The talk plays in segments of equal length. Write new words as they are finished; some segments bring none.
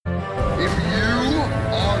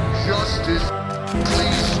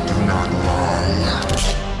Please do not lie.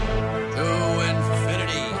 To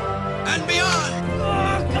infinity and beyond!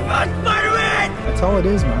 That's all it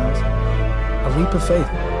is, Miles. A leap of faith.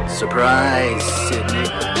 Surprise, Sydney.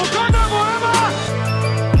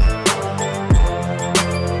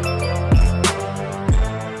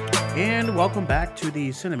 And welcome back to the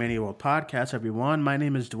Cinemania World Podcast, everyone. My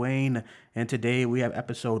name is Dwayne, and today we have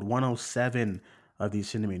episode 107 of the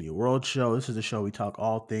Cinemania World Show. This is the show we talk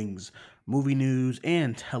all things movie news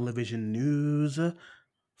and television news.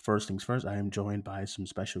 First things first, I am joined by some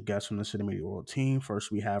special guests from the Cinemania World team.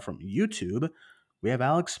 First, we have from YouTube, we have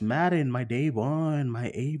Alex Madden, my day one,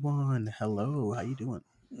 my A1. Hello, how you doing?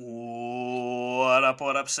 What up,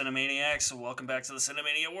 Cinemaniacs? Welcome back to the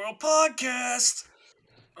Cinemania World Podcast.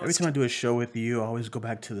 Every time I do a show with you, I always go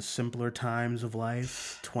back to the simpler times of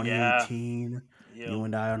life. 2018. Yep. You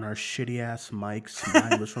and I on our shitty ass mics.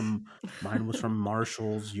 Mine was from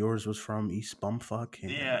Marshall's. Yours was from East Bumfuck.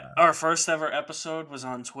 And, our first ever episode was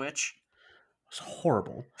on Twitch. It's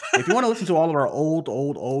horrible. If you want to listen to all of our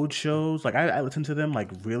old shows, like I listen to them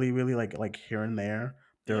like really like here and there.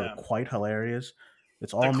 They're quite hilarious.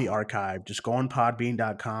 It's all in the archive. Just go on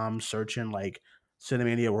podbean.com, search in like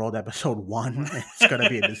Cinemania World Episode 1. It's going to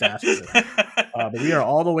be a disaster. But we are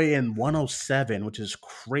all the way in 107, which is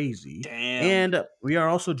crazy. Damn. And we are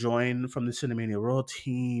also joined from the Cinemania World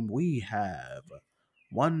team. We have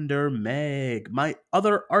Wonder Meg, my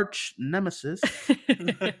other arch nemesis.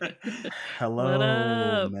 Hello, what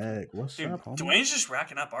up? Meg. What's up, homie? Dwayne's just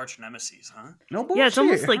racking up arch nemesis, huh? No bullshit. Yeah, it's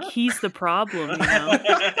almost like he's the problem, you know?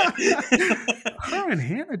 Her and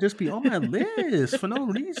Hannah just be on my list for no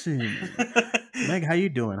reason. Meg, how you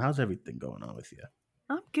doing? How's everything going on with you?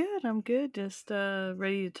 I'm good. Just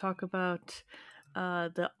ready to talk about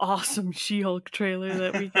the awesome She-Hulk trailer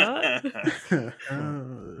that we got.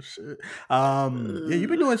 Oh shit. Yeah, you've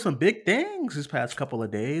been doing some big things this past couple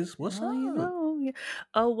of days. What's up? You know, yeah.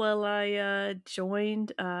 Oh well, I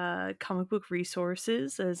joined Comic Book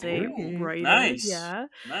Resources as a writer. Nice. Yeah,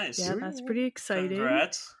 Nice. Yeah, that's pretty exciting.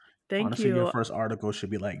 Congrats. Thank Honestly, you. your first article should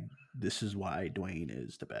be like, "This is why Dwayne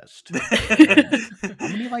is the best." I'm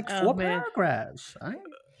gonna like 4 paragraphs.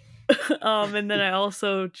 And then I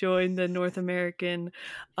also joined the North American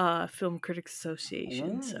Film Critics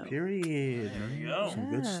Association. Ooh, so period. There you go. Some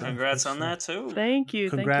good stuff. Congrats on that too. Thank you.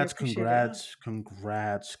 Congrats.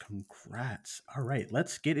 All right,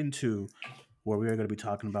 let's get into what we are going to be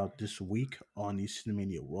talking about this week on the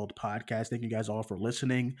Cinemania World Podcast. Thank you guys all for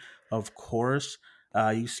listening. Of course,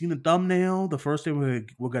 you've seen the thumbnail. The first thing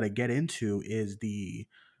we're going to get into is the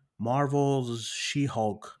Marvel's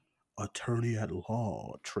She-Hulk Attorney at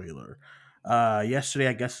Law trailer. Yesterday,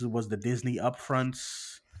 I guess it was the Disney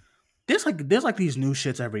upfronts. There's like these new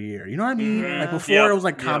shits every year. You know what I mean? Yeah. Like before it was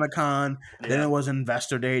like Comic-Con, then it was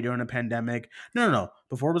Investor Day during the pandemic. No.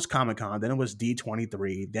 Before it was Comic-Con, then it was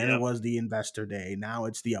D23, then it was the Investor Day. Now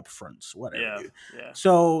it's the upfronts, whatever. Yeah.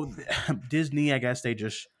 So Disney, I guess they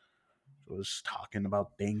just was talking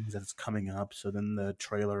about things that's coming up. So then the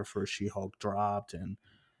trailer for She-Hulk dropped and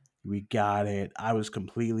we got it. I was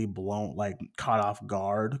completely blown, like caught off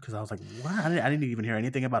guard because I was like, "What?" I didn't even hear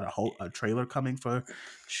anything about a trailer coming for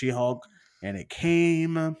She-Hulk, and it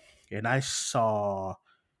came, and I saw,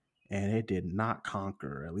 and it did not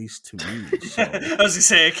conquer, at least to me. So, I was gonna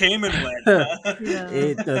say it came and went.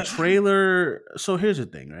 The trailer. So here's the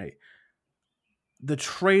thing, right? The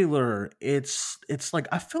trailer, it's like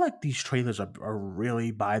I feel like these trailers are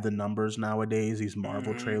really by the numbers nowadays. These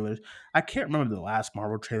Marvel trailers, I can't remember the last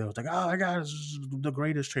Marvel trailer. I was like, oh my god, this is the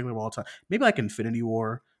greatest trailer of all time. Maybe like Infinity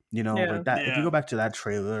War, like that. If you go back to that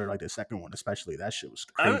trailer, like the second one especially, that shit was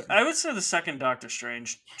crazy. I would say the second Doctor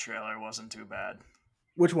Strange trailer wasn't too bad.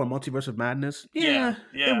 Which one, Multiverse of Madness? Yeah.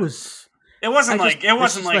 It was. It wasn't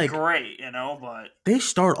like great, but they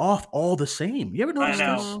start off all the same. You ever notice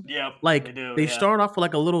this? Yep, like they do. They start off with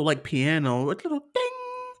like a little like piano, a little ding,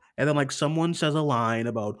 and then like someone says a line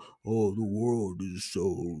about, "Oh, the world is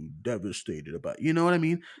so devastated about." You know what I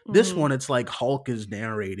mean? Mm-hmm. This one, it's like Hulk is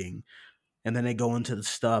narrating, and then they go into the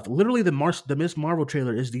stuff. Literally, the Miss Marvel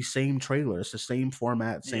trailer is the same trailer. It's the same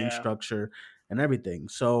format, same structure, and everything.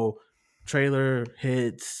 So. Trailer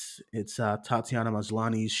hits. It's Tatiana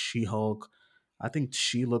Maslany's She-Hulk. I think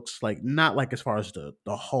she looks like, not like as far as the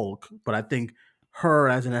Hulk, but I think her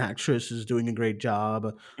as an actress is doing a great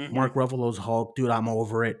job. Mm-hmm. Mark Ruffalo's Hulk, dude, I'm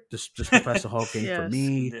over it. Just Professor Hulk ain't for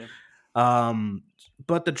me. Yeah.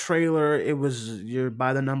 But the trailer, it was your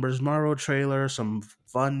by the numbers Marvel trailer, some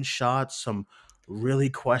fun shots, some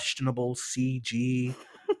really questionable CG.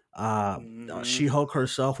 She-Hulk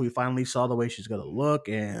herself, we finally saw the way she's gonna look,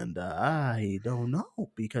 and I don't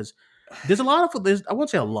know, because there's a lot of I won't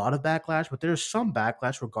say a lot of backlash, but there's some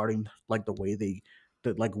backlash regarding like the way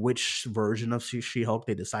like which version of She-Hulk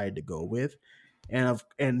they decided to go with, and a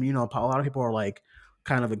lot of people are like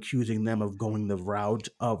kind of accusing them of going the route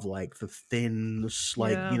of like the thin,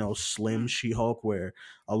 like Yeah. slim She-Hulk, where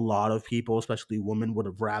a lot of people, especially women, would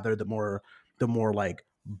have rather the more like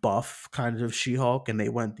buff kind of She-Hulk, and they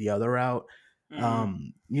went the other route.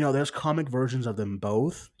 There's comic versions of them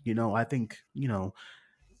both. I think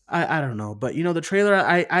I don't know, but the trailer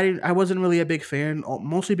I wasn't really a big fan,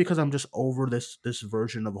 mostly because I'm just over this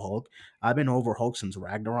version of Hulk. I've been over Hulk since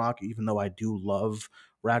Ragnarok, even though I do love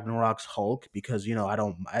Ragnarok's Hulk because I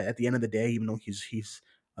don't at the end of the day, even though he's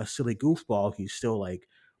a silly goofball, he's still like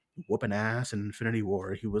whooping ass. In Infinity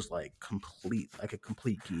War, he was like a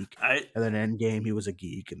complete geek, I and then Endgame he was a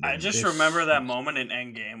geek, and I then just remember this. that moment in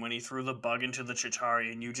Endgame when he threw the bug into the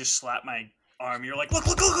Chitauri and you just slapped my arm. You're like, look,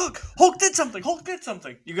 look, look, look! Hulk did something! Hulk did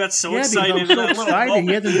something! You got so Yeah, because I excited was in so that little excited.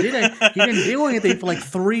 moment. He didn't do anything for like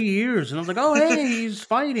 3 years, and I was like, "Oh, hey, he's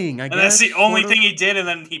fighting." I And that's guess the only sort of. thing he did, and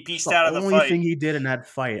then he It's pieced the out of the only fight. thing he did in that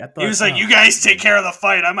fight. I He thought, was like, oh "You guys take man. care of the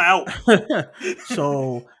fight. I'm out."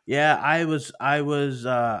 So yeah, I was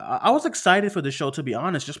excited for the show, to be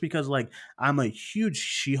honest, just because like I'm a huge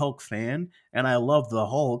She-Hulk fan and I love the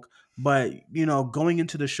Hulk. But going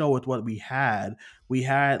into the show with what we had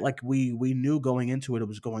like we knew going into it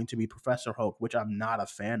was going to be Professor Hulk, which I'm not a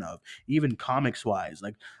fan of, even comics wise.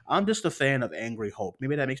 Like I'm just a fan of angry Hulk.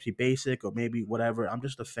 Maybe that makes me basic or maybe whatever. I'm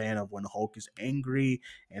just a fan of when Hulk is angry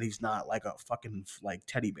and he's not like a fucking like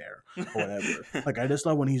teddy bear or whatever. Like I just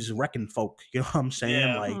love when he's wrecking folk. You know what I'm saying?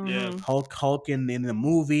 Yeah, Like yeah. Hulk in the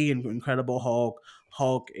movie, Incredible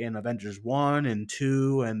Hulk in Avengers 1 and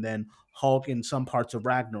 2, and then Hulk in some parts of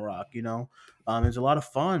Ragnarok. It's a lot of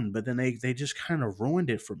fun, but then they just kind of ruined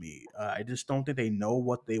it for me. I just don't think they know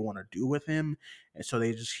what they want to do with him, and so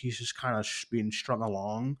he's just kind of being strung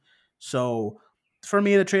along. So for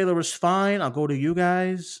me, the trailer was fine. I'll go to you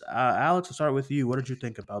guys. Alex, I'll start with you. What did you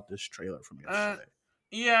think about this trailer from Uh, yesterday?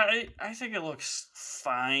 yeah, I think it looks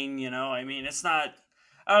fine. I mean, it's not.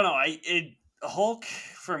 I don't know. Hulk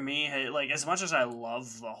for me, like as much as I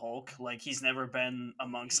love the Hulk, like he's never been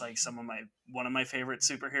amongst like one of my favorite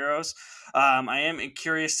superheroes. I am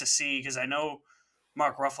curious to see because I know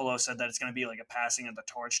Mark Ruffalo said that it's going to be like a passing of the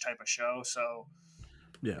torch type of show. So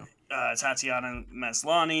Yeah. Tatiana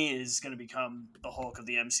Maslany is going to become the Hulk of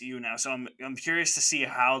the MCU now. So I'm curious to see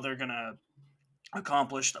how they're going to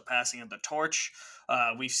accomplish the passing of the torch.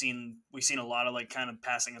 We've seen a lot of like kind of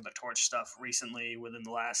passing of the torch stuff recently within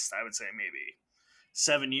the last, I would say, maybe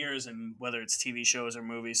 7 years, and whether it's TV shows or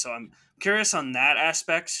movies. So I'm curious on that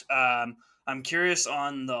aspect. I'm curious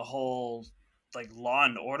on the whole like Law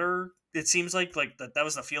and Order. It seems like that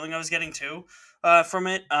was the feeling I was getting too from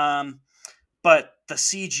it. But the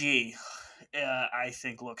CG, I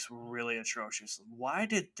think, looks really atrocious. Why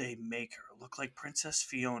did they make her look like Princess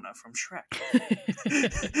Fiona from Shrek?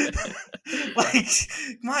 Like,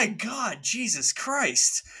 my God, Jesus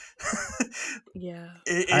Christ! Yeah.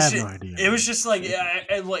 I have no idea. It was Man. just like,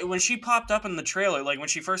 like when she popped up in the trailer, like when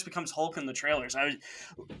she first becomes Hulk in the trailers,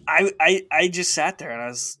 I just sat there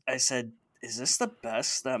and I said, "Is this the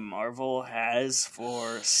best that Marvel has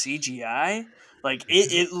for CGI?" Like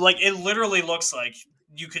it literally looks like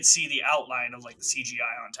you could see the outline of like the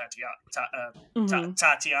CGI on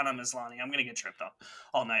Tatiana Maslany. I'm gonna get tripped up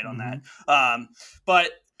all night on that. But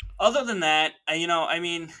other than that, I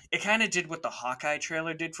mean, it kind of did what the Hawkeye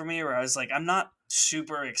trailer did for me, where I was like, I'm not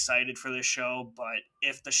super excited for this show, but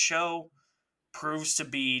if the show proves to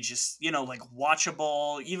be just like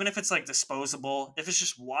watchable, even if it's like disposable, if it's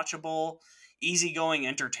just watchable easygoing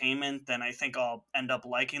entertainment, then I think I'll end up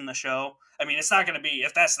liking the show. I mean, it's not going to be,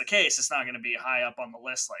 if that's the case, it's not going to be high up on the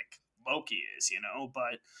list like Loki is,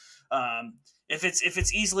 but if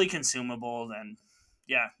it's easily consumable, then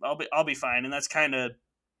yeah, I'll be fine. And that's kind of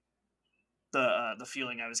the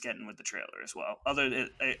feeling I was getting with the trailer as well, other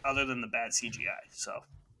than the bad CGI. So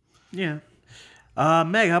Yeah.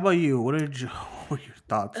 Meg, how about you? What were your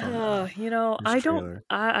thoughts on this trailer?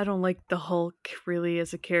 I don't like the Hulk really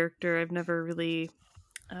as a character. I've never really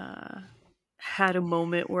had a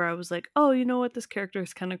moment where I was like, oh, you know what, this character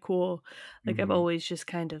is kind of cool. Like I've always just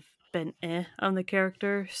kind of been on the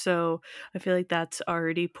character, so I feel like that's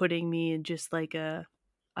already putting me in just like a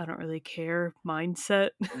I don't really care mindset.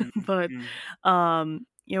 But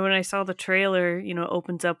when I saw the trailer, it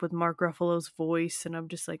opens up with Mark Ruffalo's voice, and I'm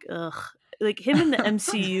just like, ugh. Like him in the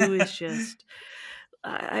MCU is just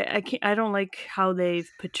I can't, I don't like how they've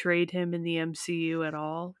portrayed him in the MCU at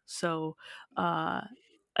all. So I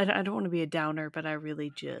I don't want to be a downer, but I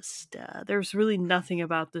really just there's really nothing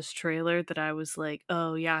about this trailer that I was like,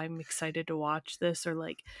 oh yeah, I'm excited to watch this or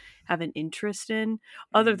like have an interest in.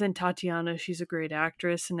 Other than Tatiana, she's a great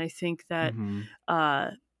actress, and I think that Mm-hmm.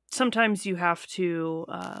 uh, sometimes you have to.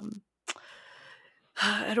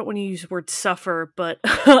 I don't want to use the word suffer, but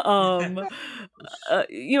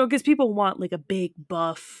because people want like a big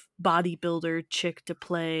buff bodybuilder chick to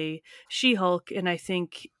play She-Hulk, and I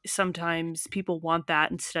think sometimes people want that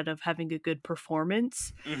instead of having a good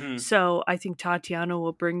performance. Mm-hmm. So I think Tatiana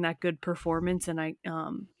will bring that good performance, and I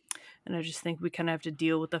just think we kind of have to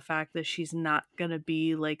deal with the fact that she's not gonna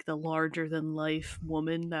be like the larger than life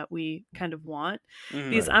woman that we kind of want.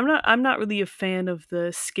 Because Right. I'm not really a fan of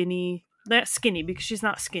the skinny, not skinny because she's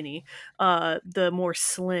not skinny, the more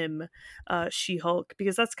slim She-Hulk,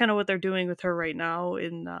 because that's kind of what they're doing with her right now.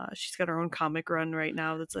 In she's got her own comic run right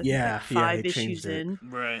now that's I think like Yeah, they 5 changed issues it. in.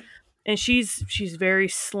 Right. And she's very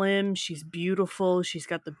slim, she's beautiful, she's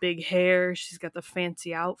got the big hair, she's got the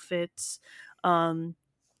fancy outfits.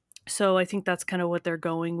 So I think that's kind of what they're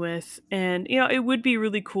going with. And, it would be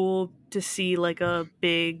really cool to see like a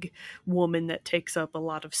big woman that takes up a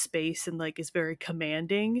lot of space and like is very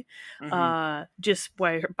commanding, Mm-hmm. just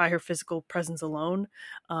by her physical presence alone.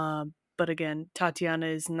 But again, Tatiana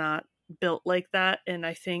is not built like that. And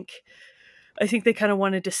I think they kind of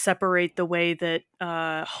wanted to separate the way that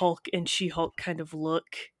Hulk and She-Hulk kind of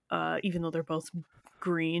look, even though they're both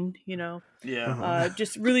green, Yeah. Uh-huh.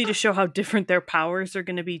 just really to show how different their powers are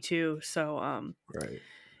going to be too. So Right.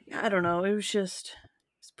 yeah, I don't know, it's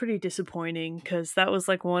pretty disappointing because that was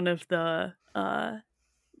like one of the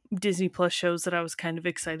Disney Plus shows that I was kind of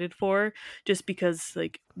excited for, just because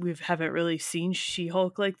like we haven't really seen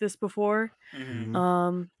She-Hulk like this before.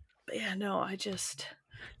 Mm-hmm. But yeah, no, I just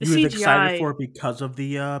the You was excited CGI. for it because of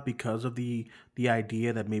the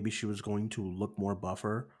idea that maybe she was going to look more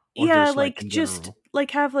buffer, or Yeah, just like like in just general.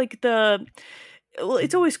 like have like the well,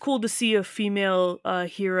 it's always cool to see a female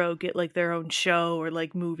hero get like their own show or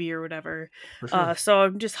like movie or whatever. For sure. So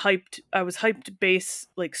I'm just hyped. I was hyped base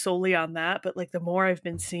like solely on that, but like the more I've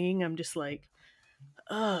been seeing, I'm just like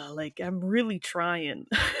I'm really trying.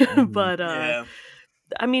 Hmm. But Yeah.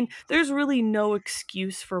 I mean, there's really no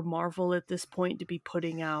excuse for Marvel at this point to be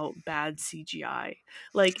putting out bad CGI.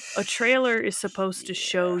 Like a trailer is supposed to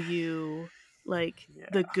show Yeah. you like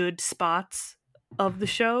the Yeah. good spots of the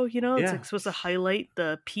show, it's Yeah. like supposed to highlight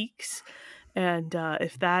the peaks. And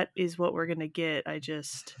if that is what we're gonna get,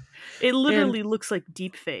 it And literally looks like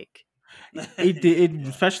deep fake. it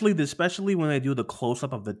Yeah. especially when they do the close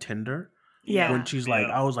up of the Tinder. When Yeah. she's like,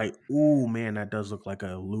 Yeah. I was like, "Ooh, man, that does look like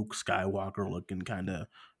a Luke Skywalker looking kind of,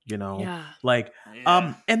 Yeah. like."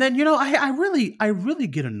 Yeah. And then I really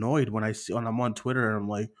get annoyed when when I'm on Twitter and I'm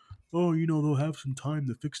like, "Oh, they'll have some time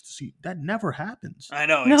to fix the seat." That never happens. I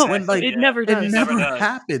know No, When exactly. like it Yeah. never it It does. never never does.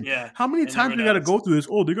 happened. Yeah. How many It times never we got to does. go through this?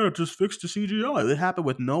 Oh, they got to just fix the CGI. It happened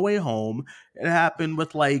with No Way Home. It happened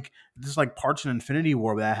with like this like parts in Infinity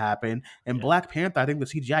War that happened, and Yeah. Black Panther. I think the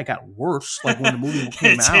CGI got worse like when the movie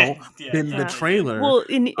came It out did. Yeah. than the Yeah. Definitely did. trailer. Well,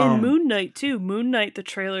 in Um, Moon Knight too. Moon Knight, the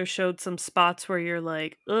trailer showed some spots where you're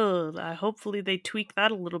like, "Ugh, hopefully they tweak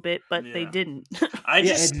that a little bit," but they Yeah. didn't. I yeah, it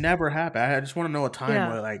just never happened. I just want to know a time Yeah.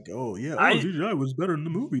 where like, oh yeah, I CGI was better in the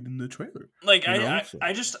movie than the trailer. like So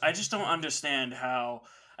I just don't understand how.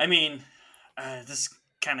 I mean, this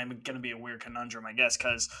kind of going to be a weird conundrum, I guess,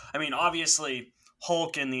 because I mean, obviously,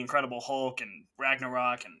 Hulk and the Incredible Hulk and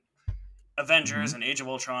Ragnarok and Avengers Mhm. and Age of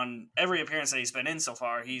Ultron, every appearance that he's been in so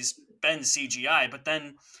far, he's been CGI. But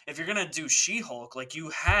then, if you're gonna do She-Hulk, like you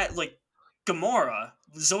had, like Gamora,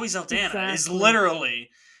 Zoe Saldana is Exactly. literally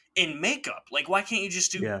in makeup. Like, why can't you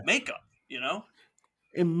just do yeah, makeup? You know?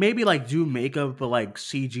 and maybe like do makeup, but like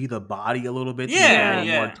CG the body a little bit to make her a Yeah, Yeah.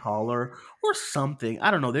 little more yeah, taller or something.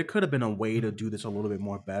 I don't know. There could have been a way to do this a little bit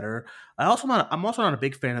more better. I'm also not a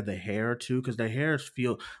big fan of the hair too, because the hairs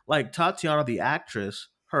feel like Tatiana, the actress.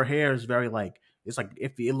 Her hair is very like it's like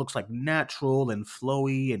if it looks like natural and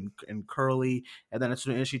flowy and curly, and then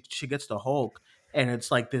she gets the Hulk, and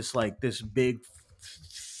it's like this big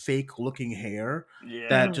fake looking hair that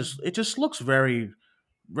yeah. Mhm. it just looks very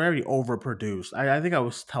overproduced. I think I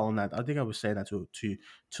was telling that. I think I was saying that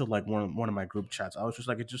to like one of my group chats. I was just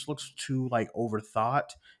like, it just looks too like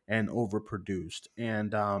overthought and overproduced.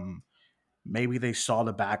 And maybe they saw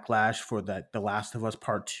the backlash for that The Last of Us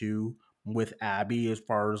Part Two with Abby as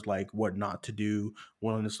far as like what not to do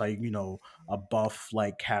when it's like a buff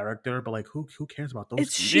like character, but like who cares about those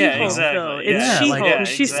It's people? Yeah, She-Hulk though. exactly. It's Yeah, Yeah, like She-Hulk yeah, and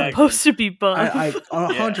she's exactly. supposed to be buff. I Yeah,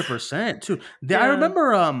 100% too. I Yeah.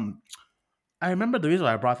 remember I remember the reason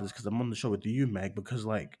why I brought this because I'm on the show with you, Meg, because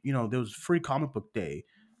like there was free comic book day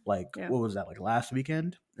like Yeah. what was that, like last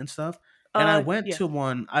weekend and stuff. And I went Yeah. to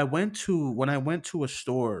one. I went to when I went to a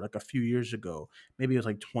store like a few years ago. Maybe it was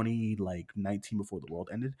like 2019 before the world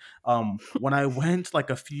ended. When I went like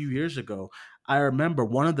a few years ago, I remember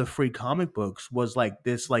one of the free comic books was like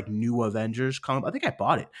this like new Avengers comic. I think I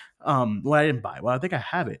bought it. Well, I didn't buy it. Well, I think I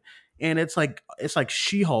have it, and it's like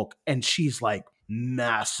She-Hulk, and she's like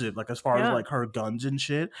massive, like as far as Yeah. like her guns and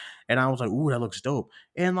shit. And I was like, ooh, that looks dope.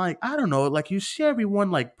 And like I don't know, like you see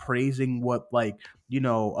everyone like praising what like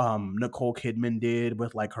Nicole Kidman did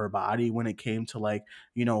with like her body when it came to like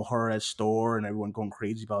her as Thor, and everyone going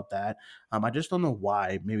crazy about that. I just don't know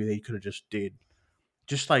why. Maybe they could have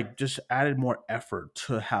just added more effort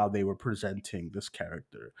to how they were presenting this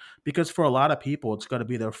character, because for a lot of people it's going to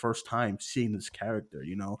be their first time seeing this character,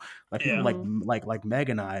 like people Yeah. like Meg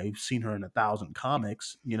and I have seen her in 1,000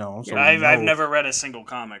 comics, so Yeah. we I've know. never read a single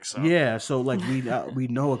comic, so Yeah, so like we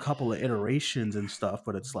know a couple of iterations and stuff,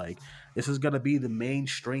 but it's like this is gonna be the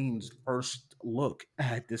mainstream's first look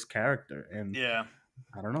at this character, and yeah.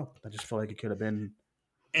 I don't know. I just feel like it could have been.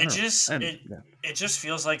 I It don't know. just And it yeah, it just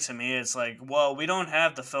feels like to me it's like, well, we don't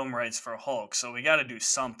have the film rights for Hulk, so we got to do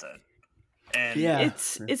something. And yeah,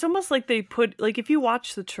 It's almost like they put, like, if you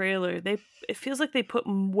watch the trailer, it feels like they put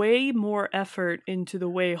way more effort into the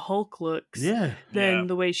way Hulk looks yeah. than Yeah.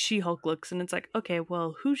 the way She-Hulk looks, and it's like, okay,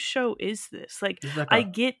 well, whose show is this? Like, It's like I a.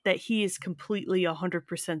 get that he is completely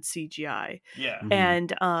 100% CGI, yeah, Mhm.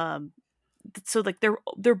 and so like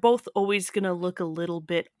they're both always gonna look a little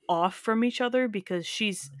bit off from each other because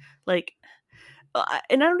she's like,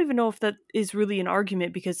 and I don't even know if that is really an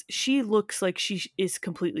argument because she looks like is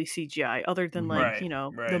completely CGI, other than Mhm. like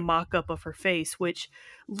right, the right. mock-up of her face, which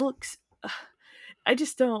looks. I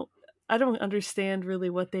just don't. I don't understand really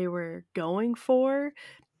what they were going for,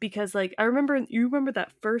 because like you remember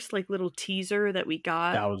that first like little teaser that we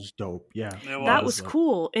got. That was dope. Yeah, It that That was was. was dope.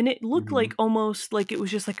 cool, and it looked Mhm. like almost like it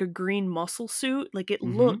was just like a green muscle suit. Like it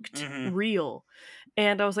Mhm. looked Mhm. real.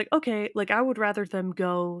 And I was like, okay, like I would rather them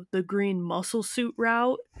go the green muscle suit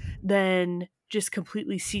route than just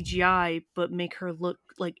completely CGI, but make her look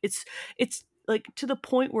like it's like to the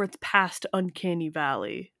point where it's past Uncanny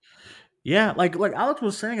Valley. Yeah, like Alex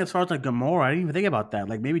was saying, as far as like Gamora, I didn't even think about that.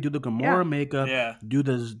 Like maybe do the Yeah. Gamora makeup, Yeah. do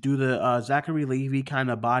the Zachary Levi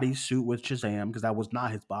kind of body suit with Shazam, because that was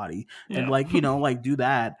not his body, and Yeah. like like do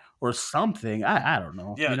that or something. I don't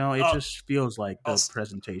know. Yeah. It just feels like I'll the s-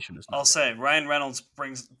 presentation is I'll not there. say Ryan Reynolds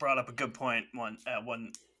brought up a good point at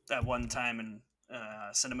one time in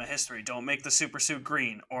cinema history. Don't make the super suit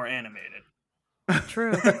green or animated.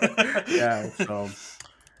 True. Yeah. So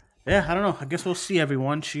yeah, I don't know. I guess we'll see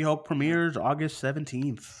everyone. She-Hulk Yeah. premieres August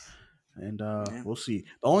 17th. And Yeah. we'll see.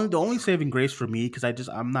 The only saving grace for me, because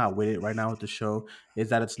I'm not with it right now with the show, is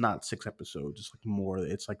that it's not 6 episodes. It's like more.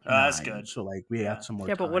 It's like That's 9. good. So like we Yeah. got some more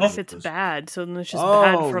Yeah, but what time if with it's this. bad? So then it's just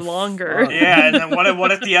bad Oh for longer. fuck! Yeah, and then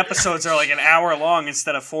what if the episodes are like an hour long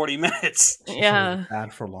instead of 40 minutes? So Yeah.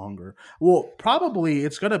 bad for longer. Well, probably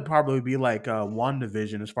it's gonna probably be like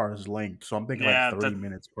WandaVision as far as length. So I'm thinking like Yeah, 30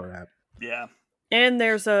 minutes per app. yeah. And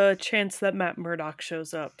there's a chance that Matt Murdock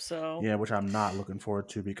shows up, so Yeah, which I'm not looking forward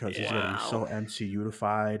to, because he's gonna be so Wow.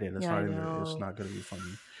 MCU-ified, and Yeah, I it's know. not gonna be funny.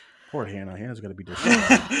 Poor Hannah. Hannah's gonna be distraught.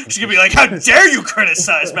 She's gonna be like, "How dare you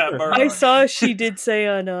criticize Matt I Murdock?" saw she did say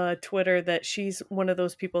on Twitter that she's one of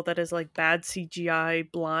those people that is like bad CGI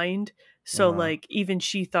blind. So Uh-huh. like even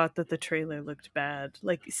she thought that the trailer looked bad,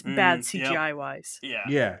 like bad Yep. CGI wise. Yeah.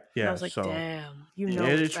 Yeah, And I yeah. was like, So damn, you Yeah. know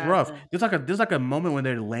it it's is bad rough. then. There's like a moment when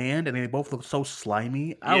they land and they both look so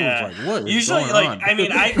slimy. I was Yeah. like, what is Usually, going like, on? I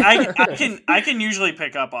mean, I can usually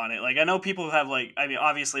pick up on it. Like, I know people have like, I mean,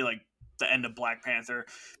 obviously, like the end of Black Panther.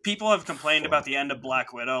 People have complained about the end of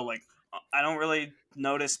Black Widow. Like, I don't really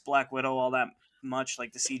notice Black Widow all that much,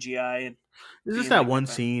 like the CGI and It's just being that like one ripped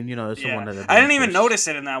back. scene, it's the one Yeah, that I everyone didn't even pushed. notice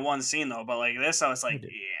it in that one scene though. But like this, I was I like, did.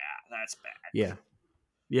 yeah, that's bad. Yeah.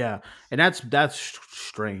 Yeah, and that's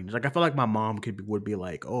strange. Like I feel like my mom would be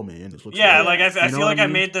like, "Oh man, this looks Yeah, bad." like I You know feel what like I I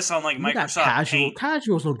mean? made this on like You got Microsoft Paint.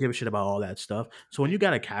 casuals don't give a shit about all that stuff. So when you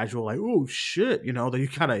got a casual like, "Oh shit," then you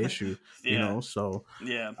kind of issue. Yeah, So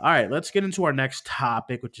yeah. all right, let's get into our next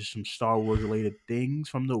topic, which is some Star Wars related things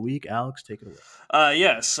from the week. Alex, take it away.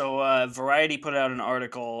 Yeah. So Variety put out an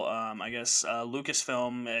article. I guess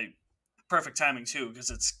Lucasfilm, perfect timing too, because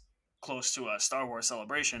it's close to a Star Wars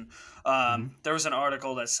celebration. Mm-hmm. There was an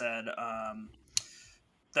article that said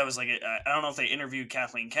that was like I don't know if they interviewed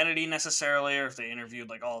Kathleen Kennedy necessarily, or if they interviewed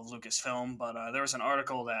like all of Lucasfilm, but there was an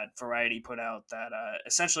article that Variety put out that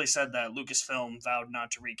essentially said that Lucasfilm vowed not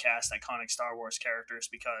to recast iconic Star Wars characters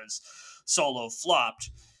because Solo flopped.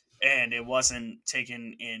 and it wasn't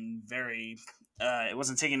taken in very. It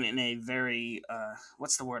wasn't taken in a very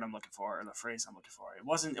what's the word I'm looking for, or the phrase I'm looking for.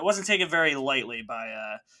 It wasn't taken very lightly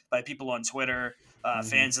by people on Twitter, Hmm.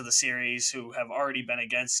 fans of the series who have already been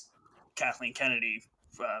against Kathleen Kennedy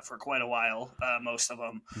for quite a while. Most of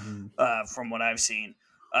them, Hmm. from what I've seen.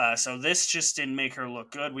 So this just didn't make her look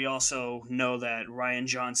good. We also know that Ryan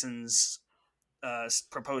Johnson's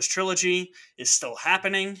proposed trilogy is still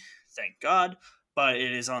happening, thank God, but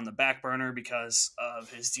it is on the back burner because of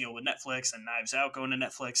his deal with Netflix and Knives Out going to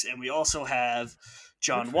Netflix. And we also have Good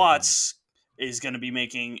John for him. Watts is going to be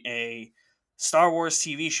making a Star Wars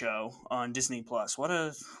TV show on Disney Plus. What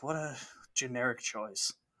a generic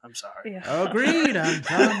choice. I'm sorry. Yeah. Agreed. I'm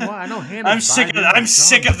John Watts. I know Hannah's vibing, I'm but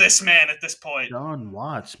sick of this man at this point. John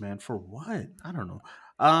Watts, man, for what? I don't know.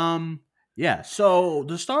 Yeah. So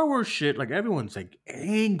the Star Wars shit, like everyone's like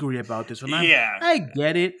angry about this, and Yeah. I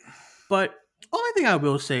get it, but only thing I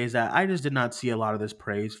will say is that I just did not see a lot of this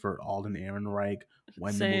praise for Alden Ehrenreich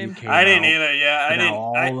when the movie Same. I came didn't out, either. Yeah, I and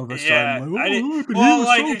now didn't. I all of a sudden, yeah, like, I didn't. oh, but he Well, was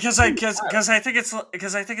like so cool.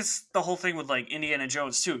 because I think it's the whole thing with like Indiana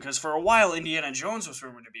Jones too. Because for a while Indiana Jones was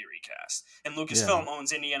rumored to be recast, and Yeah. Lucasfilm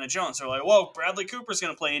owns Indiana Jones. They're like, whoa, Bradley Cooper's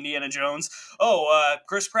gonna play Indiana Jones. Oh,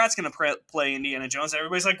 Chris Pratt's gonna play Indiana Jones.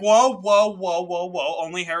 Everybody's like, whoa, whoa, whoa, whoa, whoa.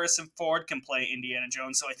 Only Harrison Ford can play Indiana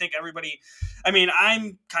Jones. So I think everybody. I mean,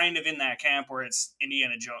 I'm kind of in that camp where it's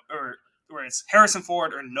Indiana Jones or where it's Harrison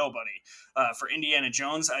Ford or nobody for Indiana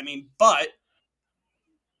Jones. I mean, but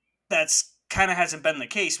that's kind of hasn't been the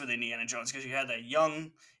case with Indiana Jones because you had that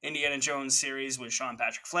young Indiana Jones series with Sean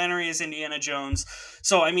Patrick Flannery as Indiana Jones.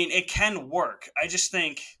 So I mean, it can work. I just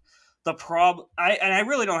think I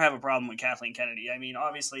really don't have a problem with Kathleen Kennedy. I mean,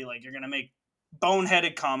 obviously, like you're gonna make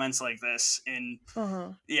boneheaded comments like this in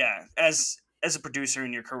Uh-huh. yeah as a producer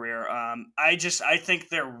in your career. I think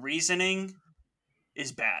their reasoning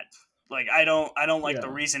is bad. Like I don't like the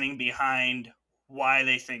Yeah. reasoning behind why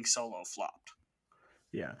they think Solo flopped.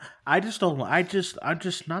 Yeah, I just don't. I'm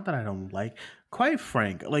just not that I don't like. Quite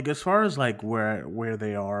frank, like as far as like where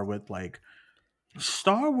they are with like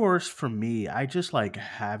Star Wars for me, I just like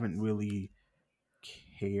haven't really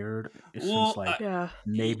cared since Well, like Yeah.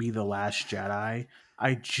 maybe the Last Jedi.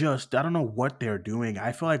 I don't know what they're doing.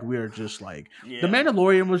 I feel like we're just like the yeah,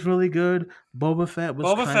 Mandalorian was really good. Boba Fett was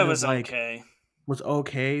Boba kind Fett of was like okay. was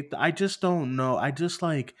okay. I just don't know. I just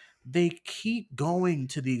like they keep going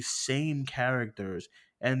to these same characters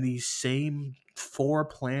and these same four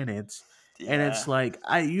planets. And Yeah, it's like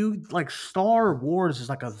you like Star Wars is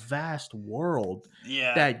like a vast world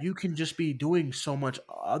yeah, that you can just be doing so much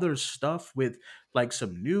other stuff with like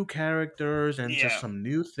some new characters and just yeah. some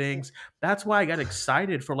new things. That's why I got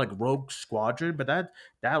excited for like Rogue Squadron, but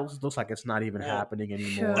looks like it's not even Well, happening Yeah.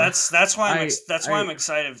 anymore. that's why I I'm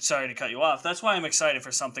excited. Sorry to cut you off. That's why I'm excited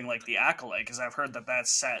for something like the Acolyte because I've heard that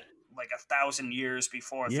that's set like 1,000 years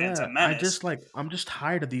before Yeah, Phantom Menace. I'm just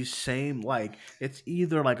tired of these same like it's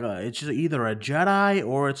just either a Jedi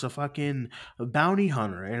or it's a fucking bounty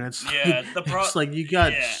hunter, and it's Yeah, like it's like you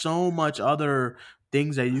got yeah. so much other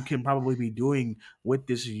things that you can probably be doing with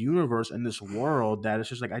this universe and this world that it's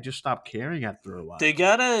just like I just stopped caring after a They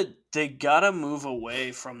while. gotta move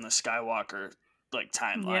away from the Skywalker like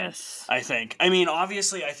timeline. Yes. I think. I mean,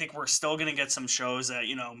 obviously, I think we're still gonna get some shows that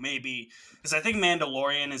maybe because I think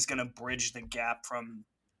Mandalorian is gonna bridge the gap from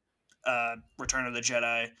Return of the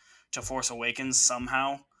Jedi to Force Awakens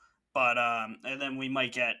somehow. But and then we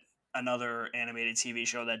might get another animated TV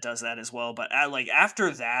show that does that as well. But like after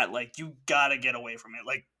that, like you gotta get away from it.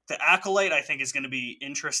 Like the Acolyte, I think is going to be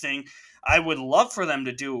interesting. I would love for them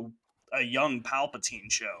to do a young Palpatine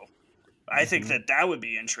show. I think Hmm. that would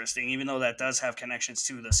be interesting, even though that does have connections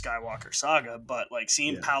to the Skywalker saga. But like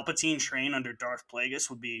seeing Yeah. Palpatine train under Darth Plagueis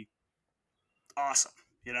would be awesome,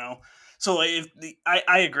 you know. So like,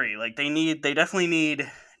 I agree, like they definitely need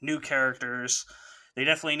new characters, they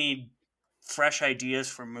definitely need fresh ideas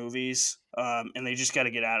for movies, and they just got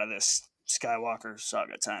to get out of this Skywalker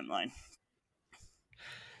saga timeline.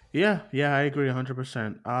 Yeah, yeah, I agree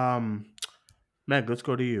 100%. Meg, let's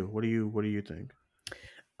go to you. What do you think?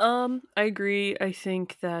 I agree. I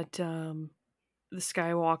think that the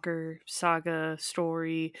Skywalker saga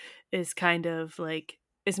story is kind of like,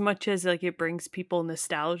 as much as like it brings people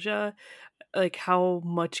nostalgia, like how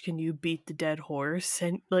much can you beat the dead horse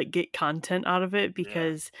and like get content out of it? Yeah,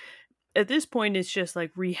 Because at this point it's just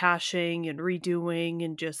like rehashing and redoing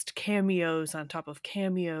and just cameos on top of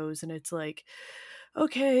cameos, and it's like,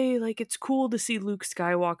 okay, like it's cool to see Luke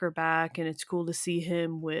Skywalker back and it's cool to see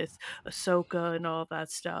him with Ahsoka and all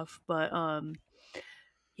that stuff, but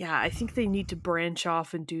yeah, I think they need to branch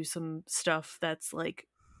off and do some stuff that's like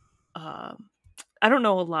um I don't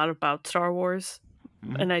know a lot about Star Wars,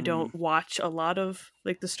 and I Mm-hmm. don't watch a lot of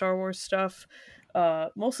like the Star Wars stuff.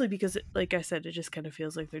 Mostly because, like I said, it just kind of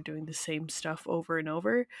feels like they're doing the same stuff over and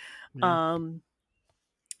over. Yeah. Um,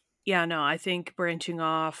 yeah, no, I think branching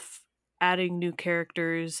off, adding new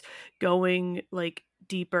characters, going like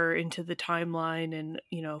deeper into the timeline and,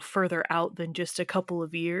 further out than just a couple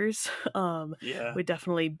of years, Yeah. would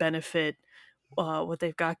definitely benefit what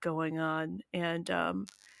they've got going on. And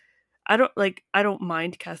I don't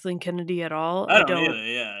mind Kathleen Kennedy at all. I don't either.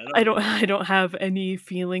 Yeah, I don't. I don't have any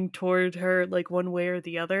feeling toward her like one way or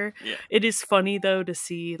the other. Yeah. It is funny though to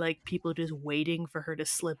see like people just waiting for her to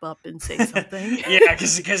slip up and say something. Yeah,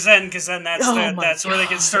 because then that's Oh my that's where they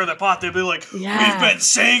can stir the pot. They'll be like, Yeah. "We've been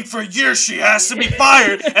saying for years she has to be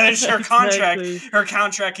fired," and then Exactly. her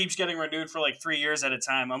contract keeps getting renewed for like 3 years at a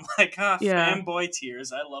time. I'm like, Yeah. fanboy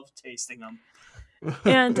tears. I love tasting them.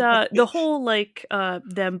 And the whole like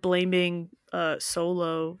them blaming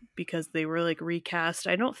Solo because they were like recast,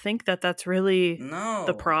 I don't think that that's really No,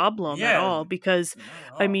 the problem at Yeah, all, because not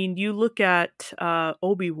at I all. mean, you look at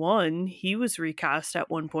Obi-Wan, he was recast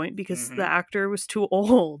at one point because the actor was too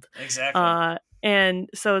old. Exactly. And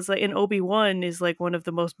so it's like, and Obi-Wan is like one of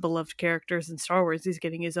the most beloved characters in Star Wars. He's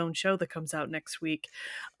getting his own show that comes out next week.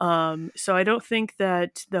 So I don't think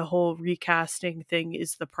that the whole recasting thing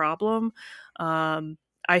is the problem.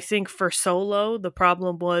 I think for Solo, the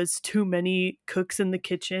problem was too many cooks in the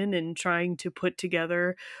kitchen and trying to put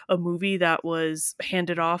together a movie that was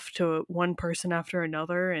handed off to one person after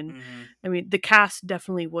another. And I mean, the cast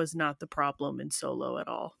definitely was not the problem in Solo at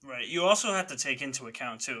all. Right. You also have to take into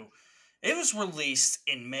account too. It was released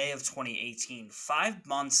in May of 2018, 5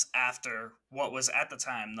 months after what was at the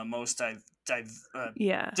time the most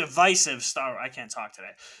Yeah. divisive I can't talk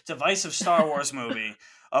today. Divisive Star Wars movie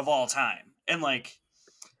of all time, and like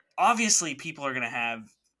obviously people are gonna have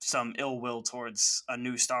some ill will towards a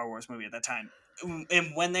new Star Wars movie at that time.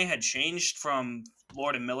 And when they had changed from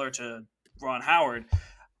Lord and Miller to Ron Howard,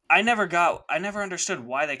 I never understood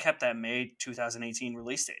why they kept that May 2018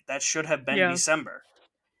 release date. That should have been Yeah. December.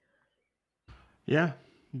 Yeah,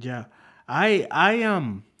 yeah. I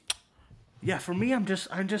yeah, for me I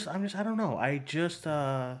don't know. I just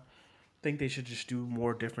think they should just do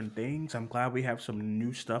more different things. I'm glad we have some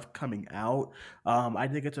new stuff coming out. I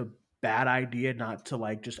think it's a bad idea not to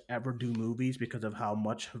like just ever do movies because of how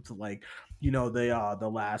much of like the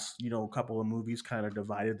last couple of movies kind of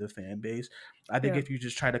divided the fan base. I think Yeah. if you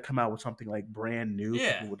just try to come out with something like brand new,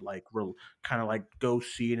 Yeah. people would like kind of like go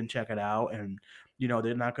see it and check it out, and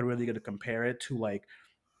they're not gonna really gonna compare it to like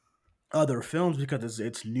other films because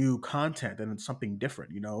it's new content and it's something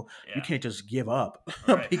different. You Yeah. can't just give up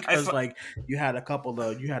Right. because like you had a couple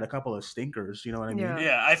of stinkers. You know what I mean? Yeah.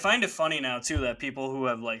 Yeah, I find it funny now too that people who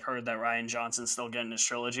have like heard that Ryan Johnson's still getting his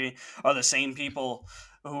trilogy are the same people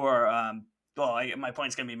who are well, my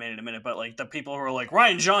point's gonna be made in a minute, but like the people who are like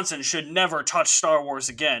Ryan Johnson should never touch Star Wars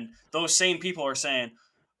again. Those same people are saying,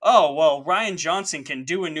 "Oh well, Ryan Johnson can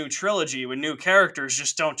do a new trilogy with new characters,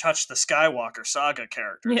 just don't touch the Skywalker saga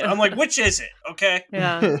characters." Yeah. I'm like, which is it? Okay.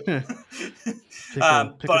 Yeah.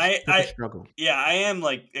 But pick a struggle. yeah, I am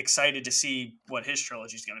like excited to see what his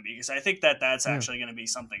trilogy is going to be because I think that that's actually going to be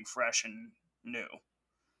something fresh and new.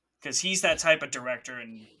 Because he's that type of director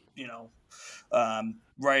and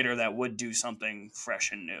writer that would do something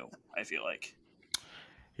fresh and new. I feel like.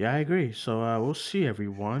 Yeah, I agree. So we'll see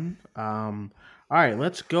everyone. All right,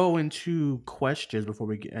 let's go into questions before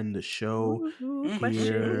we end the show. Ooh, Here,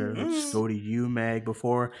 questions. let's go to you, Meg.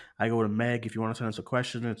 Before I go to Meg, if you want to send us a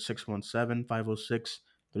question, it's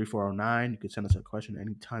 617-506-3409. You can send us a question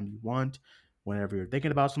anytime you want. Whenever you're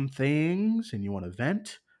thinking about some things and you want to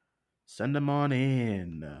vent, send them on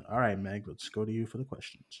in. All right, Meg, let's go to you for the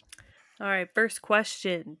questions. All right, first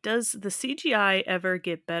question. Does the CGI ever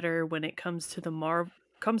get better when it comes to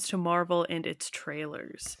Marvel and its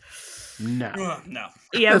trailers? No. No.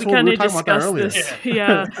 Yeah, That's we what kind we of were talking about that discussed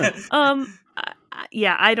earlier. this. Yeah.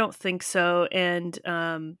 Yeah, I don't think so.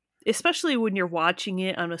 And especially when you're watching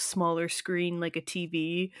it on a smaller screen like a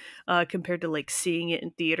TV, compared to like seeing it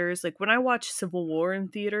in theaters. Like when I watched Civil War in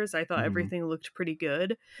theaters, I thought Mhm. everything looked pretty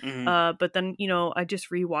good. Mhm. But then, I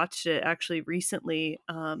just rewatched it actually recently,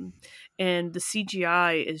 and the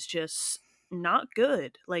CGI is just not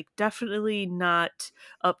good. Like definitely not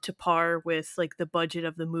up to par with like the budget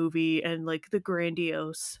of the movie and like the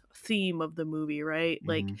grandiose theme of the movie, right?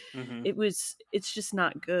 Like Mhm. it's just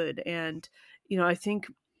not good. And I think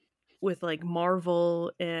with like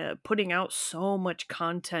Marvel putting out so much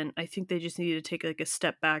content, I think they just need to take like a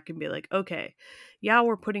step back and be like, okay, yeah,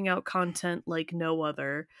 we're putting out content like no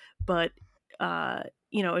other, but and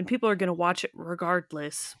people are going to watch it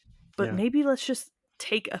regardless. but maybe let's just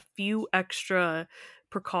take a few extra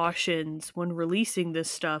precautions when releasing this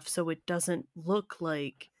stuff so it doesn't look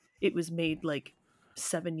like it was made like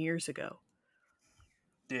 7 years ago.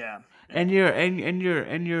 Yeah. And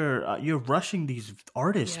you're rushing these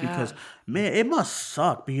artists because, Yeah. man, it must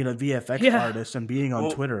suck being a VFX Yeah. artist and being on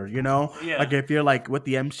Well, Twitter, you know? yeah. Like if you're like with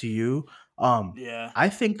the MCU, Yeah. I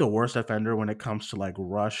think the worst offender when it comes to like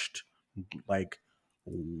rushed, like,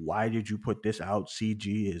 why did you put this out?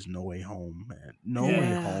 CG is No Way Home, man. No Way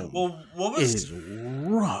Yeah. Home Well, is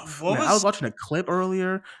rough, what man. I was was watching a clip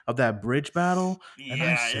earlier of that bridge battle, and I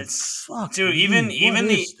yeah, said, it's "Fuck dude, me, what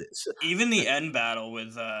is this?" even the end battle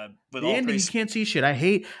with The all ending, you pretty can't see shit. I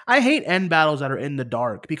hate end battles that are in the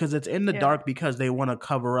dark because it's in the Yeah. dark because they want to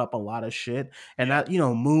cover up a lot of shit. And Yeah. that,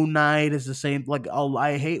 Moon Knight is the same. Like, oh,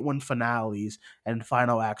 I hate when finales and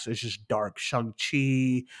final acts is just dark.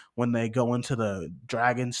 Shang-Chi, when they go into the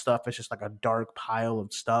dragon stuff, it's just like a dark pile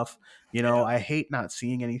of stuff. Yeah. I hate not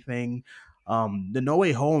seeing anything. The No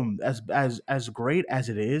Way Home, as great as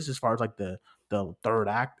it is, as far as like the third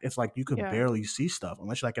act, it's like you can Yeah. barely see stuff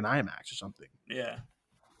unless you're like an IMAX or something. Yeah.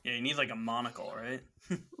 Yeah, you need like a monocle, right?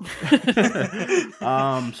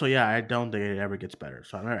 So yeah, I don't think it ever gets better.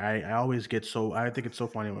 So I always get I think it's so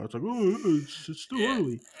funny when it's like, oh, it's still Yeah,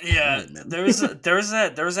 early. All yeah. right, man. There was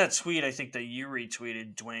that tweet I think that you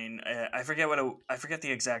retweeted, Dwayne. I forget I forget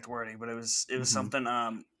the exact wording, but it was Mhm.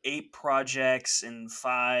 something 8 projects in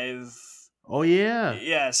 5. Oh yeah.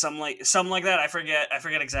 Yeah, something like that. I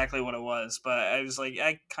forget exactly what it was, but I was like,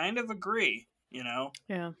 I kind of agree. Yeah.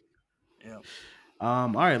 Yeah. All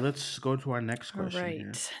right, let's go to our next All question here.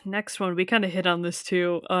 right. Next one. We kind of hit on this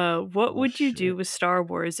too. What Oh would you do shit. with Star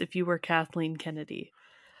Wars if you were Kathleen Kennedy?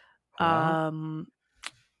 Well,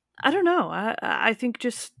 I don't know. I think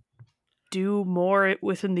just do more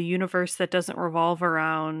within the universe that doesn't revolve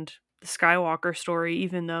around the Skywalker story,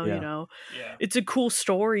 even though, yeah, Yeah. it's a cool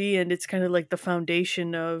story and it's kind of like the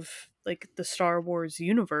foundation of like the Star Wars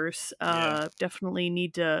universe. Yeah. Definitely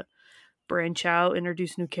need to branch out,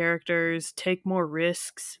 introduce new characters, take more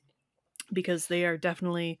risks because they are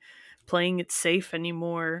definitely playing it safe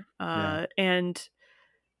anymore. yeah, And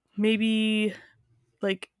maybe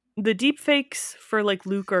like the deep fakes for like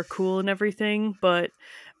Luke are cool and everything, but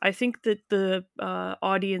I think that the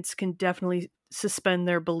audience can definitely suspend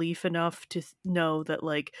their belief enough to know that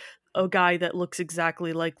like a guy that looks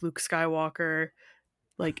exactly like Luke Skywalker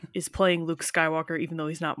like is playing Luke Skywalker even though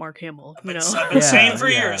he's not Mark Hamill, I've been saying yeah, for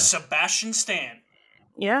yeah, years, Sebastian Stan.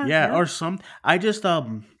 Yeah, yeah. yeah. Or some. I just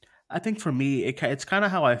I think for me, it's kind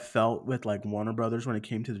of how I felt with like Warner Brothers when it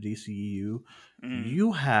came to the DCEU. Mm,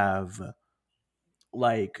 You have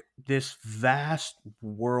like this vast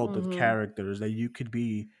world of Mhm. characters that you could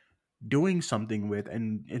be doing something with,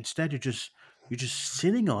 and instead you're just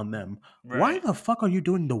sitting on them. Why right. the fuck are you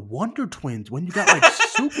doing the Wonder Twins when you got like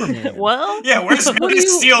Superman? Well, Yeah, where's What Man are of you?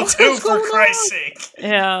 Steel What 2, is for going Christ's on? sake?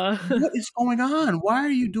 yeah. What is going on? Why are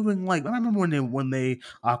you doing like? I remember when they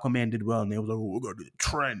Aquaman did well, and they was like, "Oh, we're gonna do the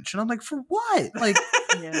trench," and I'm like, "For what?" Like,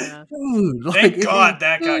 Yeah. dude, like Thank God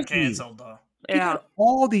that got seriously. canceled, though. You Yeah. got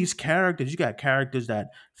all these characters. You got characters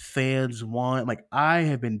that fans want. Like I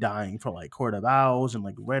have been dying for like Court of Owls and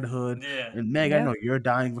like Red Hood Yeah. and Meg. I Yeah. know you're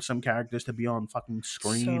dying for some characters to be on fucking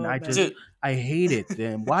screen. So many. I hate it.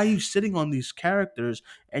 Then why are you sitting on these characters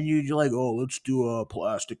and you're like, oh, let's do a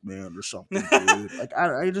Plastic Man or something, dude? Like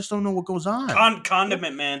I just don't know what goes on.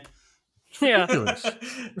 Condiment Man. It's Yeah. ridiculous.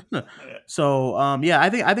 Yeah. So yeah, I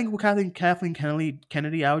think with Kathleen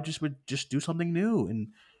Kennedy, I would just do something new and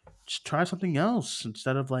just try something else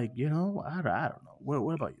instead of like I don't know.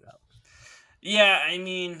 What about you, Alex? Yeah, I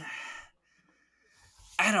mean,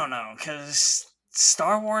 I don't know, because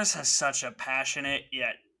Star Wars has such a passionate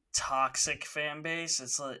yet toxic fan base.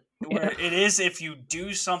 It's like where Yeah. it is, if you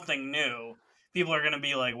do something new, people are gonna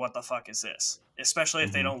be like, "What the fuck is this?" Especially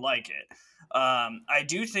if they Mm-hmm. don't like it. I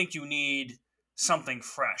do think you need something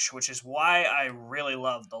fresh, which is why I really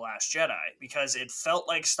love The Last Jedi, because it felt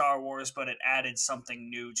like Star Wars, but it added something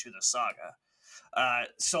new to the saga.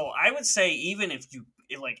 So I would say even if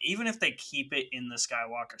they keep it in the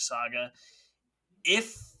Skywalker saga,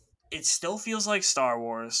 if it still feels like Star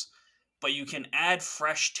Wars, but you can add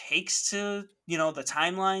fresh takes to the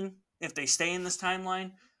timeline. If they stay in this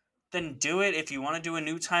timeline, then do it. If you want to do a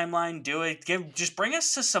new timeline, do it. Just bring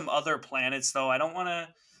us to some other planets, though. I don't want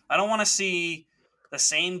to see the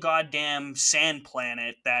same goddamn sand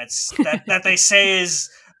planet that they say is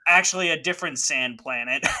actually a different sand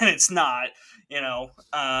planet, and it's not.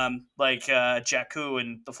 Like Jakku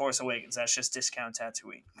and The Force Awakens. That's just discount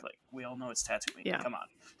Tatooine. Like we all know it's Tatooine. Yeah. Come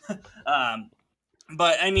on.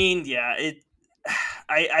 But I mean, yeah, it.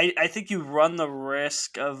 I think you run the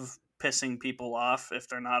risk of pissing people off if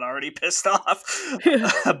they're not already pissed off.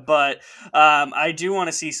 But I do want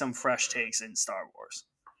to see some fresh takes in Star Wars.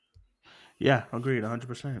 Yeah, agreed,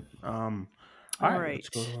 100%. All All right, let's right,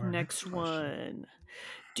 go to our next next question. one.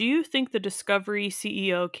 Do you think the Discovery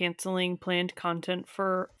CEO canceling planned content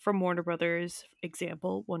from Warner Brothers,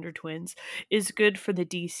 example Wonder Twins, is good for the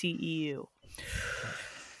DCEU?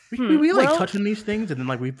 We like Well, touching these things, and then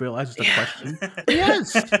like we realize it's a yeah. question. But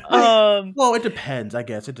yes, well, it depends. I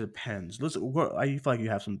guess it depends. Listen, I feel like you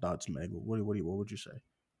have some thoughts, Meg. What would you say?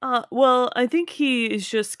 Well, I think he is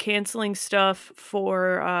just canceling stuff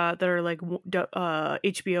for that are like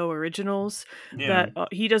HBO originals Yeah. that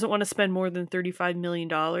he doesn't want to spend more than $35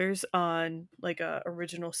 million on like a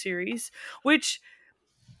original series, which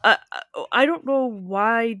I don't know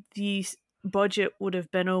why the budget would have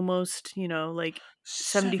been almost, like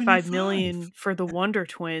 75 75. million for the Wonder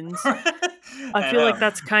Twins. I I feel know. like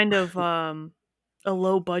that's kind of a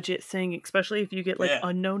low budget thing, especially if you get like Yeah.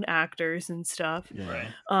 unknown actors and stuff. Yeah.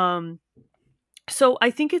 Right. So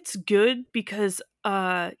I think it's good because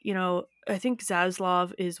I think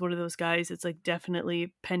Zaslav is one of those guys that's like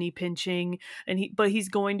definitely penny pinching, and he's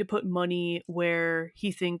going to put money where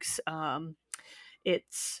he thinks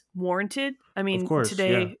it's warranted. I Of mean, course,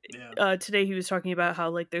 yeah. today he was talking about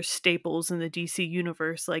how like there's staples in the DC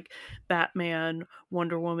universe like Batman,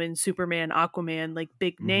 Wonder Woman, Superman, Aquaman, like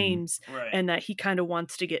big Mm-hmm. names, Right. and that he kind of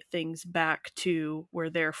wants to get things back to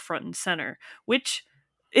where they're front and center, which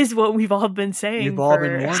is what we've all been saying We've all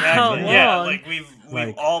been for wanting, how Exactly. Yeah. long. Like we've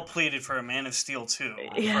Like, all pleaded for a Man of Steel 2 for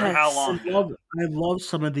how Yes. long I now? love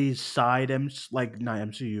some of these side like not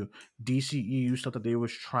MCU, DCEU stuff that they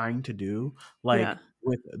was trying to do, like Yeah.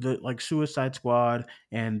 with the like Suicide Squad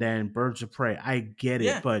and then Birds of Prey. I get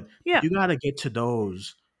Yeah. it, but Yeah. you got to get to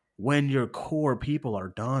those when your core people are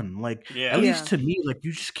done. Like Yeah. at least Yeah. to me, like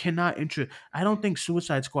you just cannot I don't think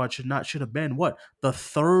Suicide Squad should have been what the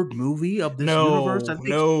third movie of this universe. I think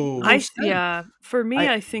no sense. For me,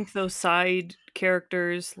 I I think those side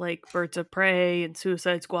characters like Birds of Prey and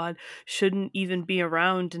Suicide Squad shouldn't even be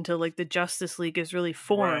around until like the Justice League is really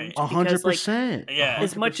formed, Right. because like 100%, Yeah.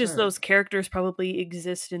 as much as 100%. those characters probably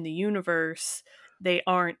exist in the universe, they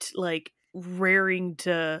aren't like raring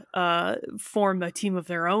to form a team of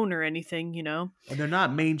their own or anything, And they're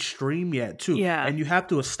not mainstream yet too, Yeah. and you have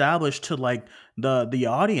to establish to like the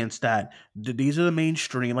audience that these are the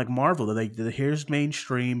mainstream, like Marvel, here's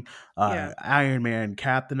mainstream, Yeah. Iron Man,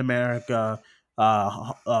 Captain America,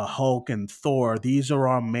 Hulk, and Thor. These are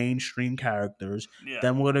our mainstream characters. Yeah.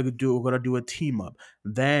 Then we're gonna do a team up.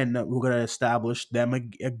 Then we're gonna establish them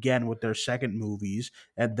again with their second movies,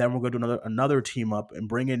 and then we're gonna do another team up and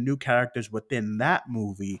bring in new characters within that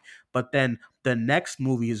movie. But then the next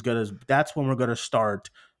movie that's when we're gonna start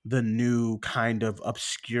the new kind of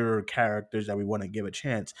obscure characters that we want to give a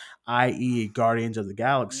chance, i.e. Guardians of the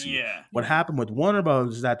Galaxy. Yeah. What happened with Warner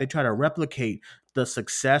Bros. Is that they try to replicate the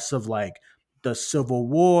success of like the Civil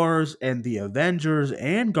Wars and the Avengers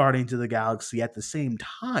and Guardians of the Galaxy at the same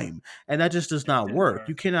time. And that just does not didn't work. work.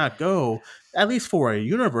 You cannot go, at least for a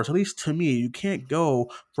universe, at least to me, you can't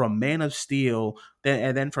go from Man of Steel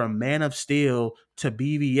and then from Man of Steel to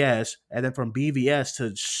BVS, and then from BVS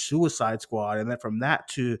to Suicide Squad, and then from that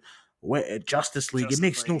to Justice League. It Justice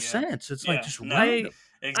makes no League, yeah. sense. It's like Yeah. just No. random.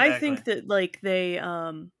 I Exactly. think that like they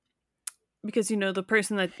because the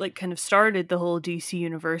person that like kind of started the whole DC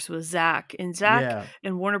universe was Zach, and Zach Yeah.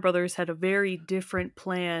 and Warner Brothers had a very different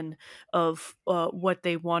plan of what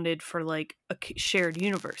they wanted for like a shared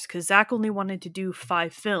universe, because Zach only wanted to do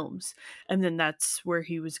 5 films, and then that's where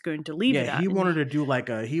he was going to leave Yeah, it at. he And wanted to do like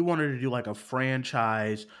a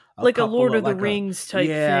franchise, a like a couple Lord of of the like a Rings type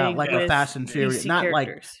thing like a with Fast and Furious, DC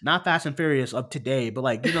characters. not Fast and Furious of today, but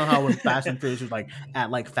like you know how when Fast and Furious was like at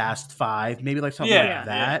like Fast 5, maybe like something like Yeah. Yeah.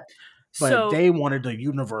 that. But So they wanted the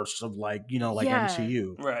universe of like like yeah,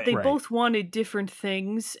 MCU, Right. they right? both wanted different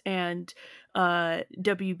things, and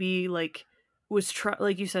WB like was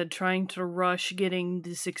like you said, trying to rush getting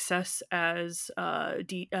the success as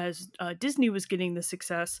Disney was getting the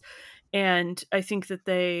success, and I think that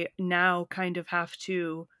they now kind of have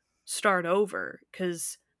to start over,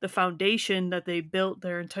 because the foundation that they built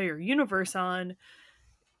their entire universe on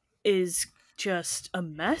is just a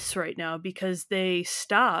mess right now, because they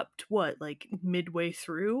stopped like midway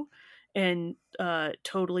through and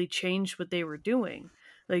totally changed what they were doing.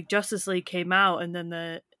 Like Justice League came out, and then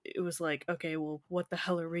it was like, okay, well, what the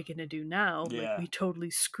hell are we gonna do now? Like, Yeah. we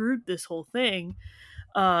totally screwed this whole thing.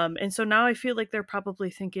 And so now I feel like they're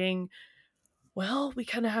probably thinking, well, we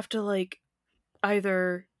kind of have to like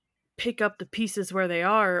either pick up the pieces where they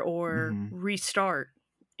are or Hmm. restart.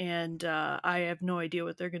 And I have no idea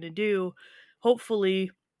what they're going to do.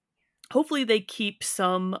 Hopefully, hopefully they keep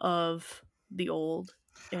some of the old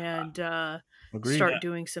and Agreed. start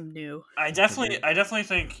doing some new. I definitely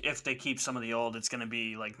think if they keep some of the old, it's going to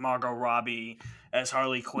be like Margot Robbie as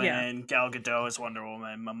Harley Quinn, Gal Gadot as Wonder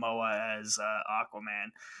Woman, Momoa as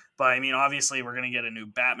Aquaman. But I mean, obviously, we're going to get a new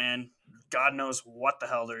Batman. God knows what the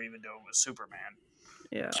hell they're even doing with Superman.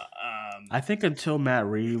 Yeah. I think until Matt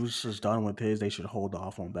Reeves is done with his, they should hold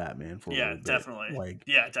off on Batman for a little bit. Definitely. Like,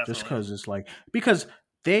 definitely. just because it's like, because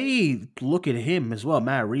they look at him as well,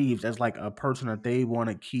 Matt Reeves, as like a person that they want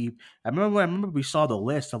to keep. I remember we saw the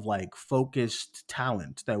list of like focused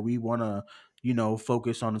talent that we want to,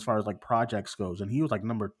 focus on as far as like projects goes, and he was like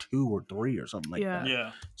number 2 or 3 or something like that.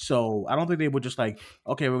 Yeah. So I don't think they would just like,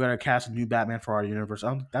 okay, we're gonna cast a new Batman for our universe.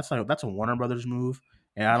 That's a Warner Brothers move.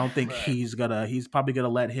 And I don't think he's probably gonna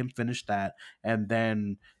let him finish that, and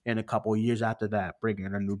then in a couple of years after that, bring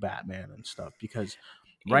in a new Batman and stuff. Because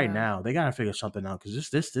right now they gotta figure something out. Because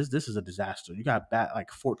this is a disaster. You got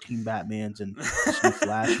like 14 Batmans and this new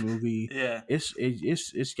Flash movie. Yeah.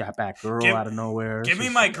 It's got Batgirl out of nowhere. Give me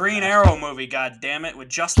my Green Arrow movie, god damn it, with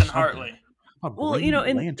Justin Hartley. Well,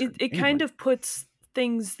 and it kind of puts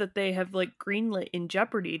things that they have like greenlit in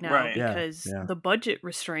jeopardy now because the budget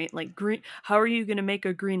restraint. Like how are you going to make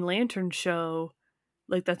a Green Lantern show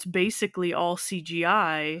like that's basically all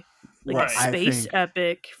CGI, like a space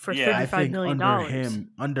epic for $35 million?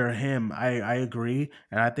 Under him, I agree,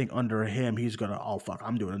 and I think under him he's gonna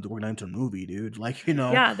I'm doing a Green Lantern movie, dude. Like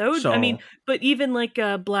yeah, that would. I mean, but even like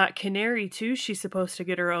Black Canary too, she's supposed to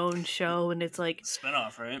get her own show, and it's like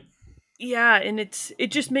spinoff, right? Yeah, and it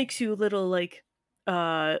just makes you a little like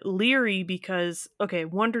leery because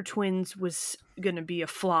Wonder Twins was gonna be a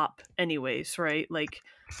flop anyways, right? Like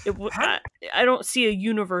I don't see a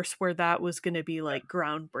universe where that was gonna be like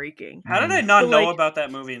groundbreaking. How did I not know about that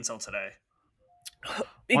movie until today?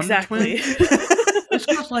 Exactly. It's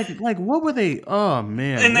just like what were they? Oh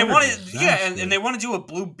man! And they wanted and they want to do a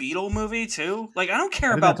Blue Beetle movie too. Like I don't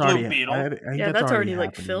care about Blue Beetle. That's already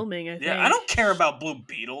like filming. I think. Yeah, I don't care about Blue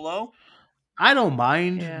Beetle though. I don't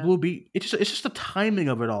mind Blue Beetle. It's just the timing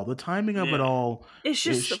of it all. The timing of it all. It's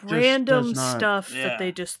just random stuff that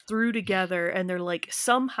they just threw together, and they're like,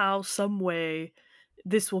 somehow, some way,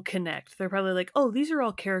 this will connect. They're probably like, oh, these are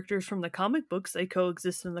all characters from the comic books. They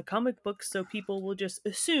coexist in the comic books, so people will just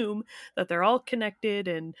assume that they're all connected.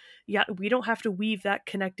 And yeah, we don't have to weave that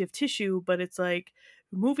connective tissue, but it's like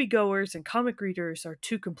moviegoers and comic readers are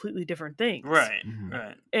two completely different things. Right.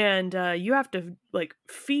 And you have to like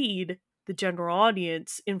feed the general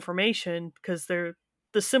audience information because they're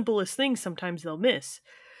the simplest things sometimes they'll miss.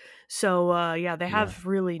 So they have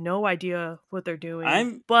really no idea what they're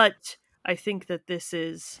doing. But I think that this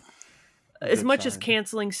is as much as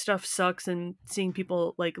canceling stuff sucks and seeing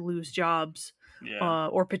people like lose jobs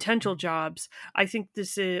or potential jobs. I think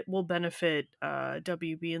this will benefit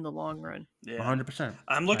WB in the long run. Yeah, 100%.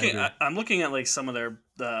 I'm looking at like some of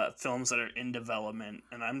the films that are in development,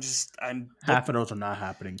 and I'm half of those are not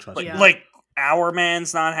happening. Trust me. Like Our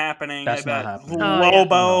Man's not happening. That's not happening.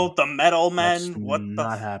 Lobo, The Metal Men. What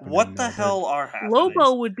the hell are happening?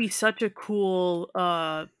 Lobo would be such a cool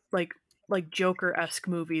like Joker-esque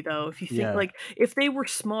movie though. If you think like if they were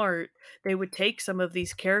smart, they would take some of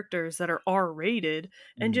these characters that are R-rated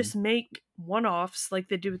and just make one-offs like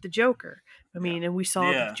they do with the Joker. I mean, and we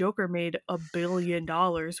saw the Joker made $1 billion,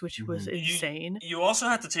 which was insane. You also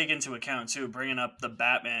have to take into account too, bringing up the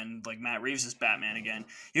Batman, like Matt Reeves' Batman again.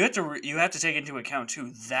 You have to take into account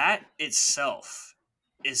too that itself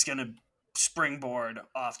is going to springboard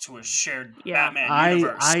off to a shared Batman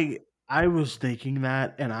universe. I was thinking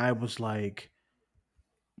that, and I was like,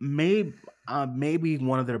 maybe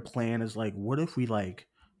one of their plan is like, what if we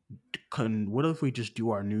just do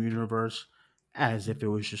our new universe as if it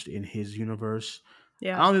was just in his universe?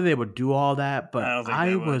 Yeah, I don't think they would do all that, but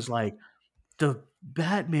I was like, the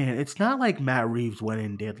Batman. It's not like Matt Reeves went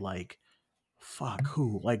and did like,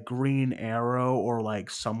 like Green Arrow or like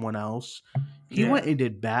someone else. He went and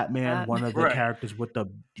did Batman, one of the characters with the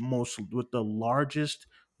largest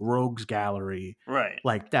rogues gallery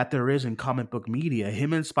like that there is in comic book media.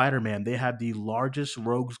 Him and Spider-Man, they have the largest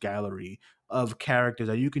rogues gallery of characters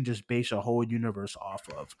that you can just base a whole universe off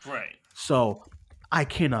of. So I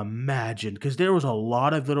can imagine, because there was a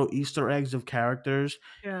lot of little Easter eggs of characters,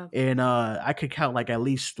 and I could count like at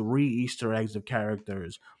least 3 Easter eggs of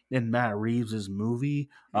characters in Matt Reeves' movie,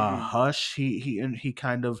 Hush. He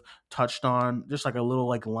kind of touched on just like a little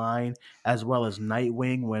like line, as well as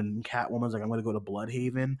Nightwing when Catwoman's like, "I'm gonna go to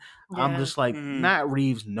Bloodhaven." I'm Yeah. just like, Matt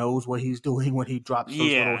Reeves knows what he's doing when he drops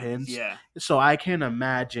those little hints. Yeah. So I can't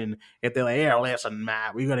imagine if they're like, "Yeah, listen,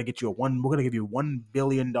 Matt, we're gonna give you $1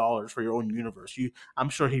 billion for your own universe." I'm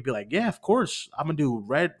sure he'd be like, "Yeah, of course, I'm gonna do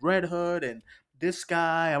Red Hood and this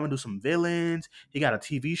guy. I'm gonna do some villains. He got a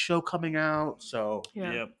TV show coming out, so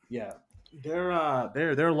Yeah. Yep. yeah,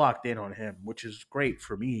 they're locked in on him, which is great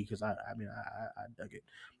for me because I dug it,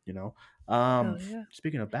 you know. Hell yeah.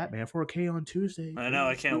 Speaking of Batman, 4K on Tuesday. I know.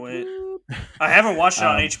 I can't Whoop, wait. whoop. I haven't watched it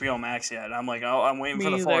on HBO Max yet. I'm like, oh, I'm waiting Me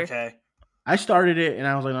for the either. 4K. I started it and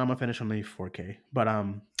I was like, no, I'm gonna finish on the 4K. But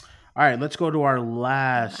all right, let's go to our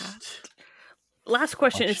last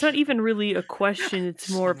question. It's not even really a question, it's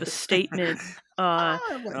more of a statement. Oh,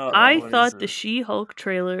 I what thought is the it? She-Hulk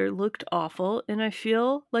trailer looked awful, and I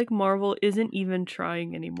feel like Marvel isn't even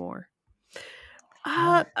trying anymore.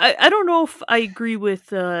 I don't know if I agree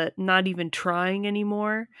with not even trying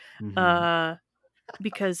anymore,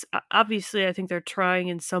 because obviously I think they're trying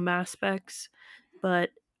in some aspects, but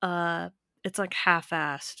it's like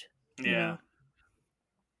half-assed, you Yeah. know?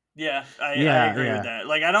 Yeah, I agree yeah. with that.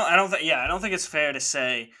 Like, I don't think it's fair to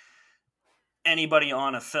say anybody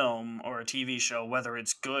on a film or a TV show, whether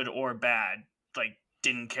it's good or bad, like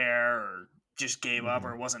didn't care or just gave up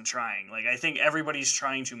or wasn't trying. Like, I think everybody's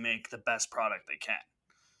trying to make the best product they can.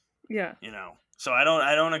 Yeah. You know, so I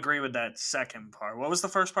don't agree with that second part. What was the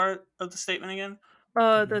first part of the statement again?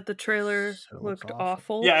 That the trailer So it looks looked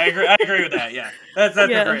awful. awful. Yeah, I agree with that. Yeah, that's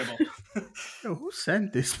Yeah. agreeable. Yo, who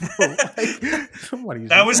sent this, bro? Like, somebody's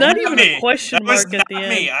That was Not not even me. a question That was mark at the not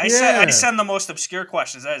end. me. I Yeah. send the most obscure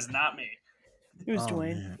questions. That is not me. It was Oh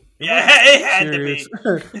Dwayne. man. Yeah, it had to be. It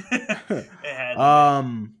had to be.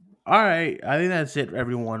 All right. I think that's it,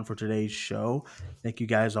 everyone, for today's show. Thank you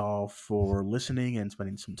guys all for listening and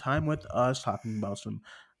spending some time with us talking about some not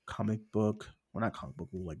comic book,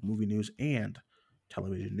 like movie news and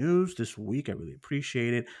television news this week. I really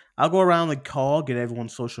appreciate it. I'll go around the call, get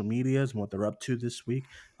everyone's social medias and what they're up to this week.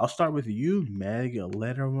 I'll start with you, Meg.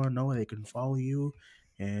 Let everyone know where they can follow you.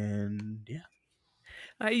 And yeah.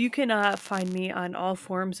 You can find me on all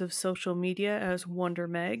forms of social media as Wonder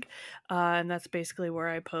Meg, and that's basically where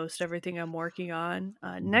I post everything I'm working on.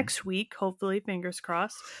 Next week, hopefully, fingers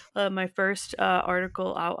crossed, my first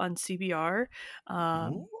article out on CBR.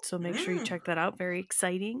 So make sure you check that out. Very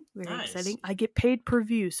exciting. Very Nice. exciting. I get paid per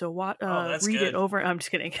view, so that's read good. it over. I'm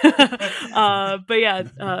just kidding. But yeah,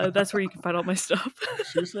 that's where you can find all my stuff.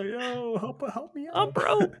 She said, "Yo, help me out. I'm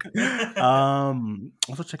broke."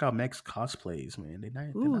 Also check out Meg's cosplays, man.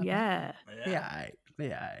 They're Ooh, not yeah. bad. They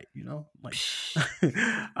aight, you know. Like,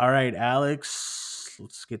 all right, Alex.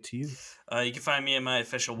 Let's get to you. You can find me at my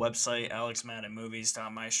official website,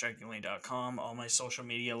 alexmaddenmovies.mystrikingly.com. All my social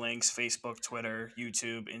media links, Facebook, Twitter,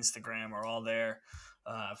 YouTube, Instagram, are all there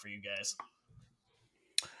for you guys.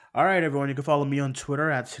 All right, everyone. You can follow me on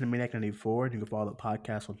Twitter at Cinemania94. And you can follow the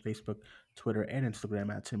podcast on Facebook, Twitter, and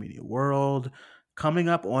Instagram at Cinemania World. Coming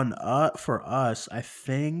up on for us, I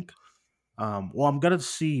think. I'm gonna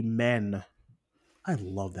see Men. I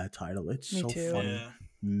love that title. It's Me so too. funny. Yeah.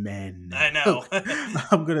 Men. I know.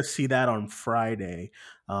 I'm gonna see that on Friday.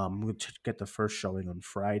 I'm gonna get the first showing on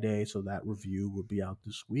Friday, so that review will be out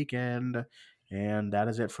this weekend. And that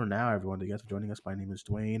is it for now, everyone. Thank you guys for joining us. My name is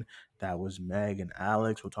Dwayne. That was Meg and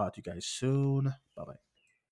Alex. We'll talk to you guys soon. Bye bye.